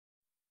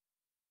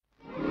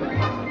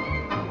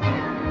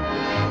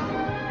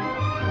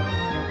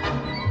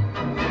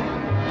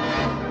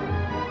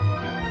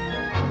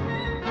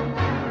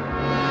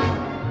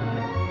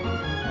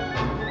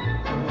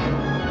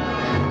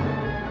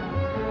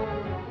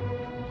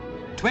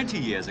20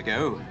 years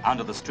ago,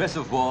 under the stress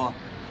of war,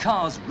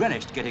 cars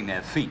relished getting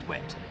their feet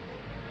wet.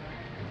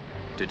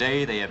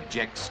 Today they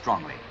object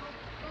strongly.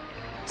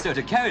 So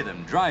to carry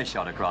them dry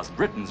shod across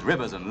Britain's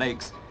rivers and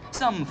lakes,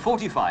 some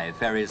 45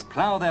 ferries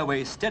plough their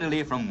way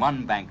steadily from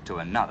one bank to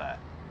another.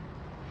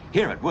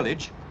 Here at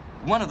Woolwich,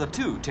 one of the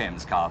two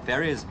Thames car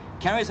ferries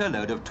carries her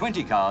load of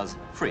 20 cars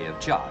free of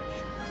charge.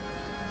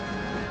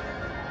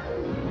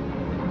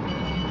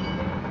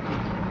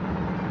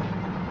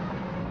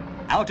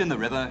 Out in the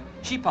river,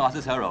 she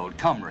passes her old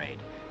comrade,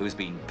 who's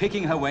been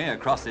picking her way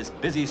across this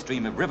busy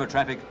stream of river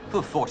traffic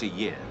for 40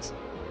 years.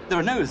 There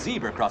are no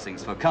zebra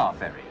crossings for car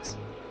ferries.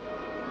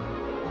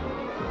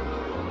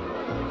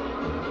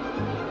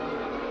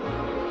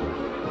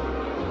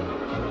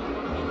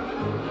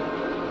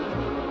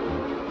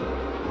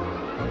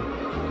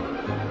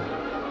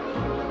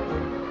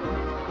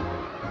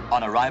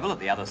 On arrival at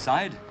the other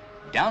side,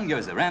 down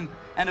goes the ramp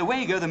and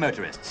away go the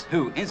motorists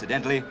who,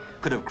 incidentally,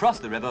 could have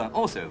crossed the river,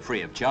 also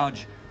free of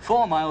charge,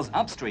 4 miles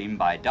upstream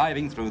by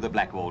diving through the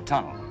Blackwall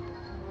Tunnel.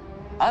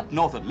 Up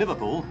north at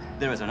Liverpool,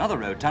 there is another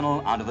road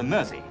tunnel under the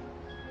Mersey.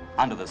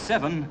 Under the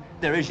Severn,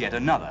 there is yet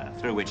another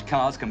through which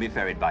cars can be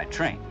ferried by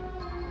train.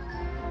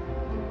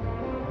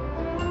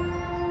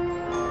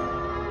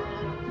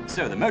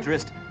 So the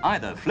motorist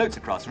either floats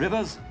across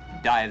rivers,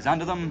 dives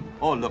under them,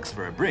 or looks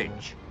for a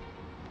bridge.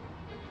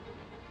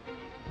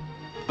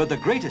 But the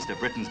greatest of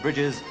Britain's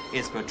bridges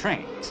is for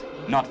trains,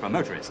 not for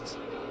motorists.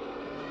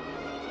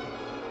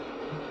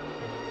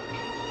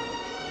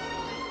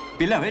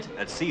 Below it,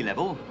 at sea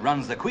level,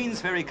 runs the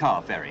Queensferry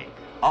car ferry,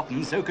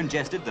 often so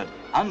congested that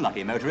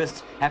unlucky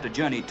motorists have to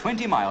journey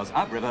 20 miles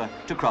upriver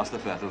to cross the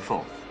Firth of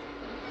Forth.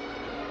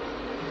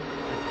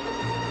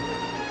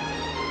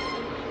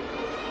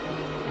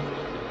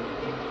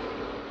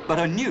 But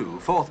a new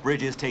Forth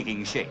Bridge is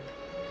taking shape.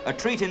 A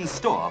treat in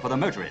store for the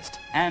motorist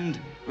and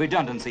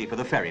redundancy for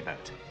the ferry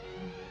boat.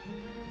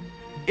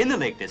 In the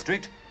Lake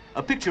District,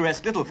 a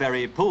picturesque little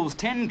ferry pulls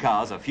 10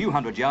 cars a few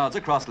hundred yards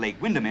across Lake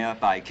Windermere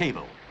by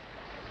cable.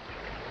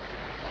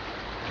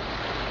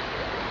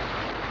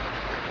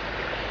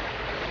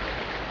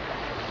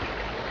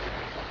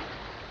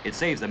 It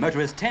saves the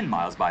motorist 10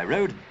 miles by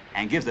road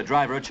and gives the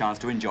driver a chance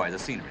to enjoy the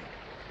scenery.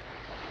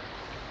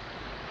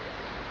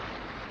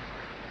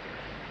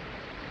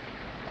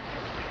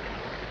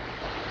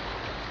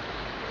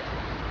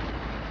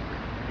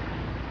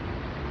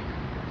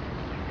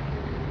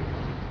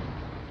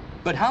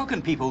 But how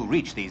can people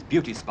reach these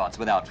beauty spots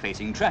without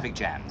facing traffic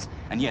jams,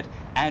 and yet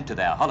add to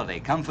their holiday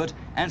comfort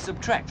and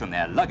subtract from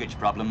their luggage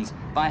problems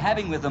by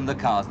having with them the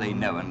cars they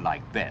know and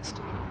like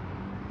best?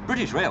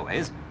 British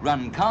Railways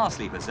run car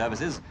sleeper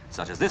services,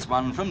 such as this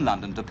one from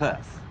London to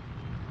Perth.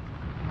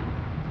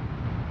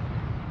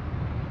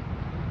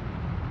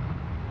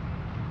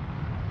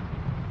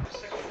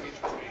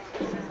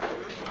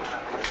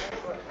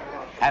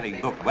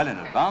 Having booked well in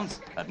advance,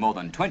 at more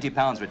than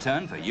 £20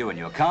 return for you and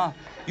your car,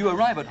 you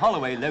arrive at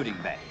Holloway Loading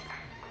Bay.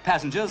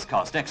 Passengers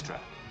cost extra.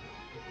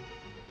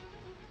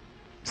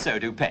 So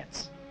do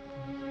pets.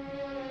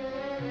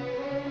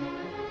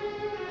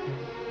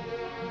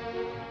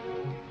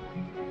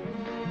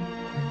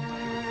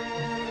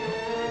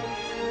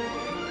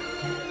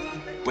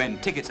 When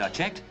tickets are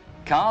checked,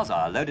 cars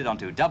are loaded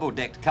onto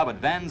double-decked covered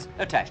vans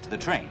attached to the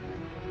train.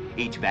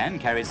 Each van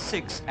carries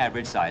 6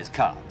 average-sized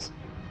cars.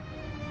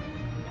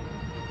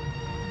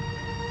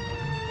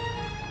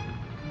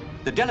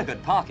 The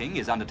delicate parking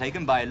is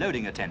undertaken by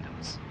loading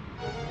attendants.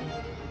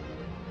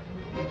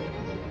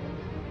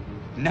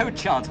 No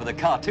chance for the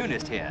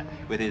cartoonist here,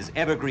 with his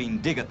evergreen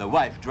dig at the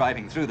wife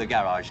driving through the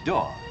garage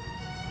door.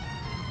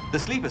 The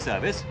sleeper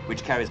service,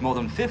 which carries more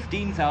than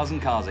 15,000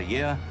 cars a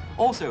year,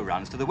 also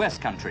runs to the West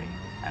Country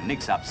and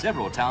links up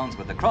several towns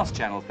with the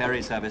cross-channel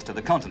ferry service to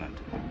the continent.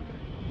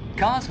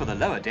 Cars for the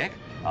lower deck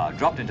are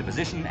dropped into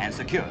position and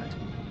secured.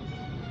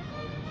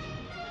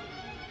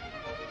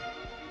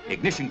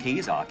 Ignition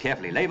keys are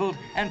carefully labelled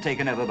and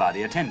taken over by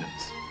the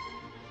attendants.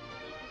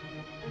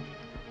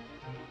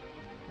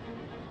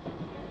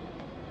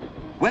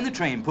 When the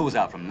train pulls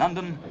out from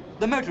London,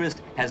 the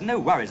motorist has no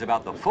worries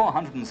about the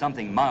 400 and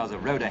something miles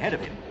of road ahead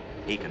of him.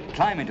 He can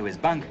climb into his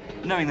bunk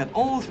knowing that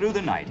all through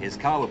the night his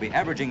car will be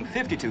averaging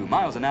 52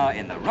 miles an hour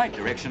in the right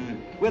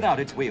direction without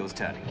its wheels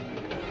turning.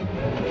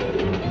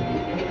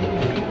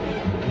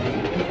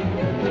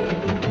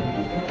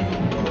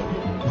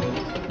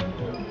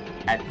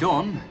 At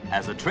dawn,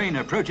 as the train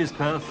approaches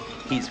Perth,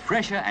 he's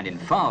fresher and in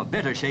far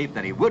better shape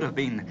than he would have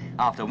been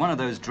after one of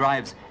those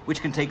drives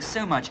which can take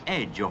so much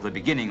edge off the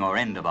beginning or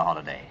end of a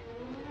holiday.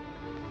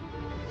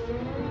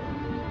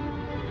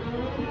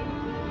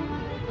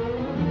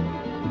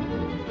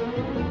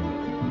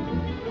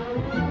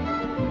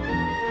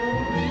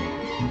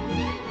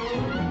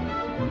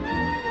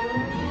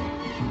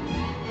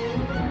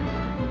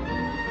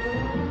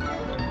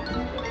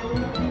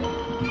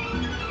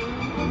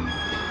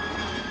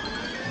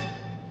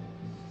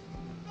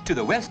 To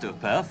the west of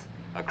Perth,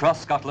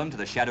 across Scotland to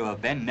the shadow of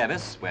Ben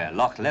Nevis, where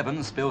Loch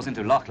Leven spills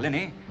into Loch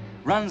Linney,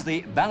 runs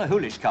the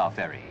Ballachulish car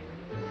ferry.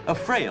 a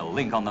frail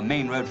link on the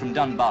main road from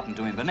Dunbarton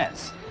to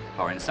Inverness,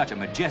 for in such a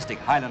majestic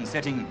highland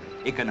setting,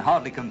 it can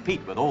hardly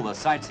compete with all the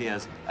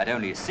sightseers at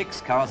only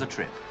 6 cars a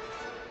trip.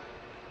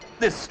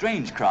 This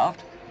strange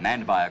craft,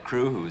 manned by a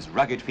crew whose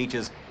rugged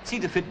features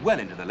seem to fit well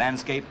into the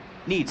landscape,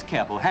 needs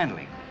careful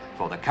handling,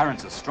 for the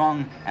currents are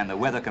strong and the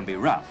weather can be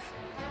rough.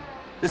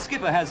 The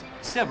skipper has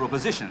several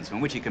positions from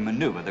which he can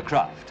maneuver the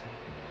craft.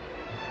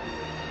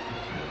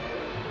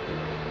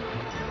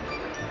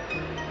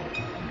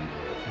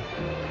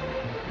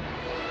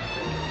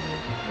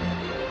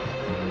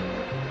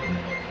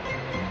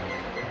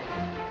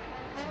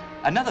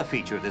 Another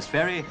feature of this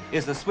ferry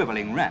is the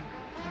swivelling ramp.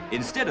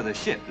 Instead of the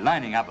ship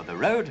lining up with the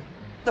road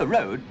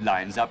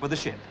lines up with the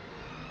ship.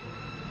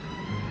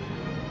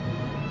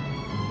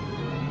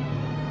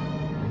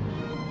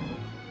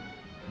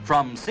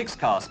 From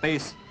 6-car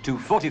space to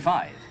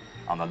 45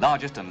 on the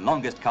largest and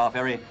longest car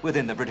ferry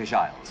within the British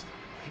Isles.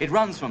 It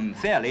runs from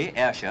Fairlie,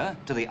 Ayrshire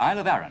to the Isle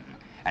of Arran,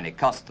 and it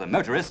costs the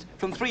motorist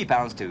from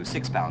 £3 to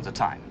 £6 a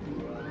time.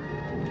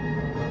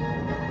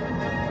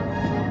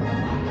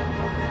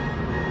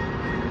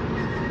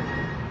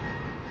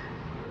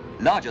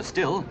 Larger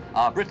still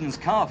are Britain's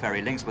car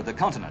ferry links with the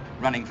continent,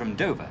 running from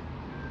Dover.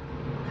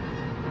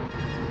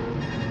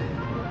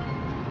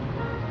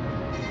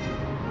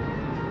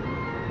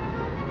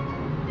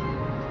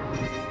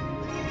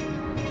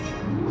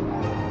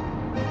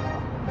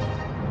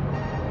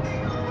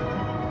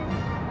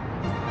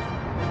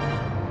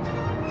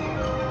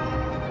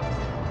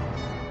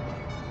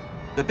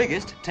 The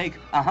biggest take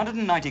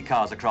 190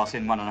 cars across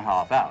in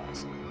 1.5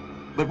 hours.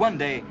 But one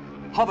day,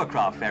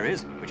 hovercraft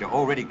ferries, which are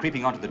already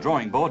creeping onto the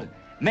drawing board,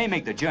 may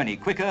make the journey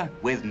quicker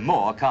with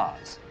more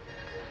cars.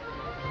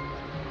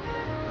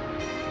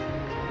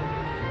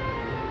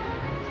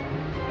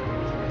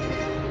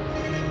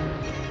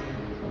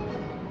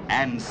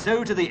 And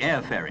so to the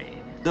air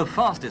ferry, the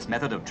fastest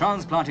method of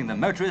transplanting the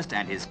motorist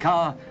and his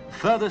car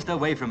furthest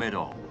away from it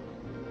all.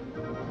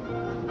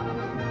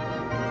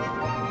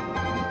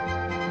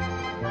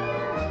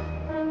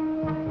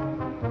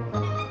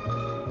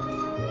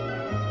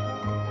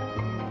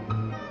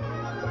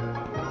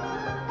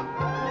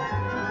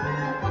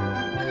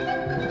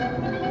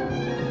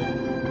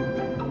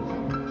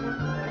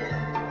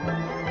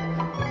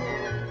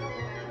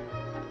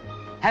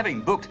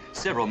 Having booked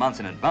several months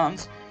in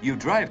advance, you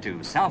drive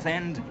to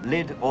Southend,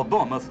 Lydd or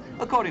Bournemouth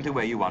according to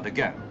where you want to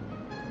go.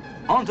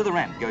 Onto the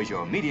ramp goes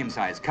your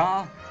medium-sized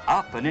car,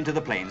 up and into the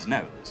plane's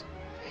nose.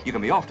 You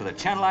can be off to the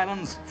Channel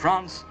Islands,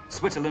 France,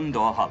 Switzerland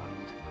or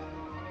Holland.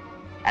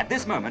 At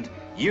this moment,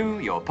 you,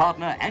 your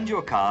partner and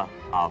your car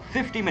are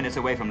 50 minutes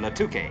away from Le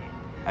Touquet,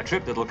 a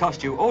trip that'll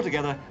cost you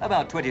altogether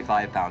about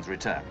 £25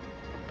 return.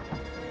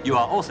 You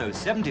are also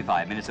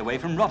 75 minutes away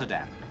from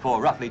Rotterdam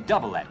for roughly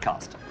double that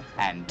cost,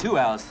 and 2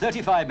 hours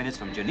 35 minutes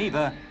from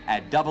Geneva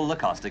at double the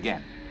cost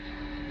again.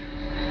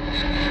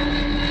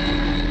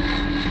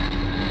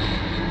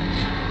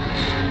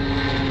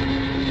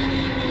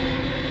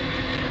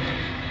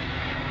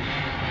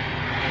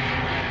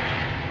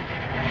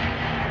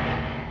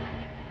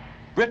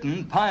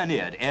 Britain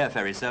pioneered air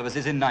ferry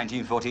services in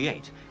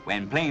 1948,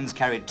 when planes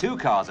carried 2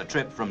 cars a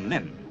trip from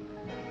Lympne.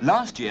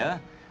 Last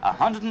year,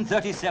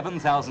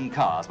 137,000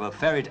 cars were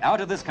ferried out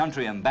of this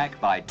country and back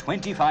by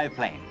 25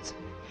 planes.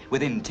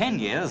 Within 10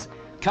 years,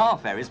 car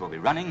ferries will be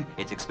running,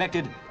 it's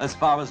expected, as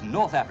far as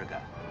North Africa.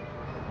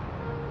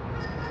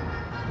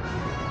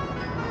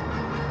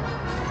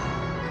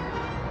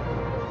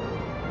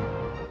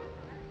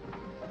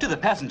 To the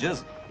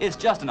passengers, it's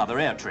just another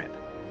air trip.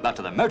 But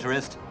to the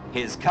motorist,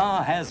 his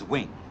car has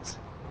wings.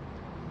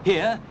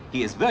 Here,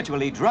 he is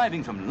virtually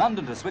driving from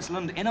London to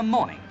Switzerland in a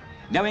morning,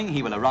 knowing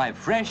he will arrive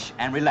fresh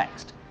and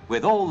relaxed,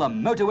 with all the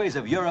motorways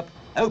of Europe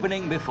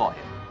opening before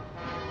him.